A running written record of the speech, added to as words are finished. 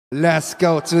Let's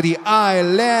go to the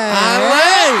island.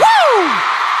 Island. Woo!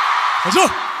 Let's go.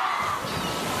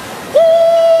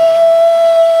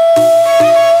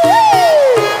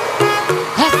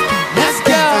 Let's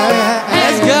go.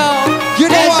 Let's go. You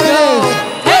know what it is.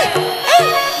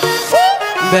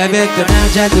 Baby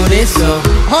떠나자 둘이서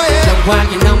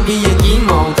정확히 넘기의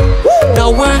기모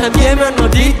너와 함께면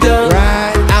어디든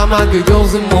아마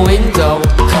그곳은 무인도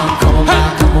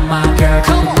Come on my girl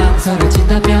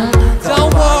망설여진다면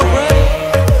Don't worry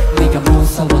네가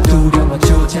무서워 두려워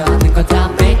주저하는 건 다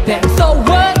Big Bang So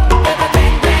what?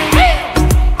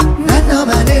 난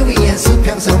너만을 위한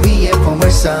수평선 위에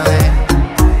보물선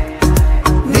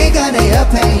네가 내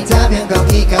옆에 있다면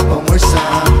거기가 보물선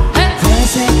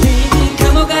회색 비닌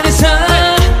감옥 안에서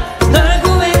널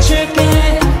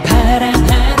구해줄게 파란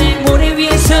하늘 모래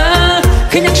위에서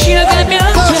그냥 쉬어가면 돼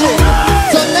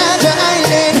떠나자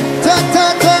아일랜드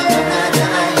떠나자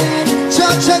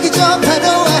아일랜드 저기 저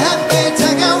파도와 함께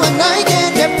다가와 나에게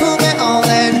내 품에 all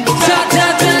in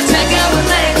다가와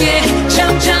나에게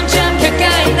점점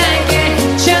가까이 나에게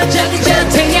저기 저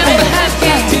태양과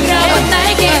함께 들어와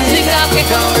나에게 뜨겁게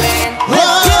golden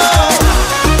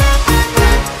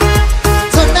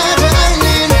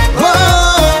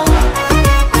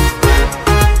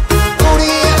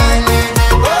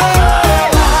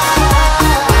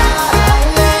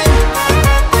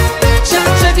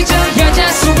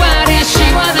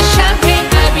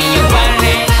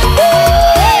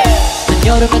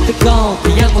여름은 뜨거운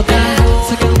태양보다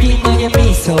석양빛 너의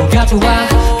미소가 좋아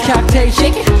칵테일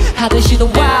shake 하듯이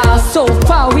너와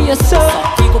소파 위에서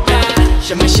끼고 가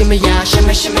심해야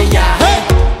심해야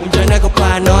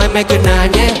운전하고파 너의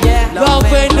매끈하게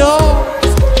Love and no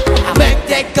I make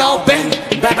that go bang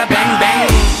bang bang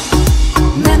bang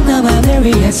난 너만을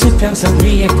위해 수평선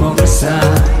위에 보물선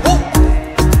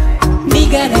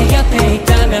네가 내 옆에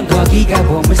있다면 거기가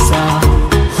보물선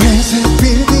회색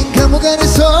빌딩 감옥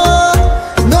안에서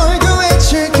널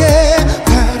구해줄게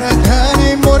파란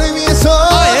하늘 모래 위에서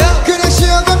그냥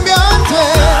쉬어가면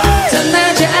돼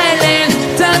떠나자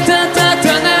아일랜드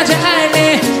떠나자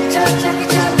아일랜드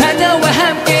파도와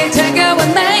함께 다가와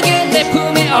나에게 내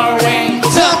품에 always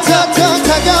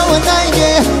다가와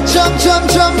나에게 점점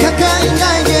가까이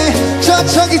나에게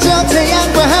저기 저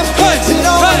태양과 함께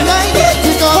들어와 나에게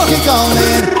뜨겁게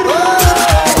golden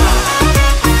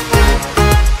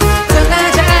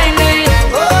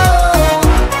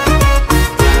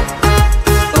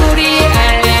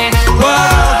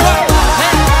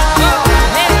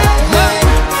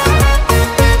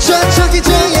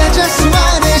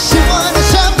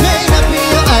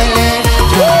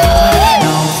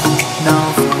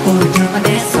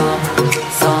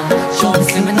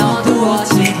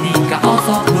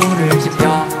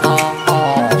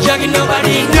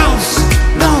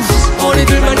우리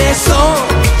둘만의 손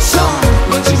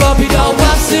눈치가 필요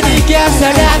없으니까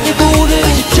사랑해 부르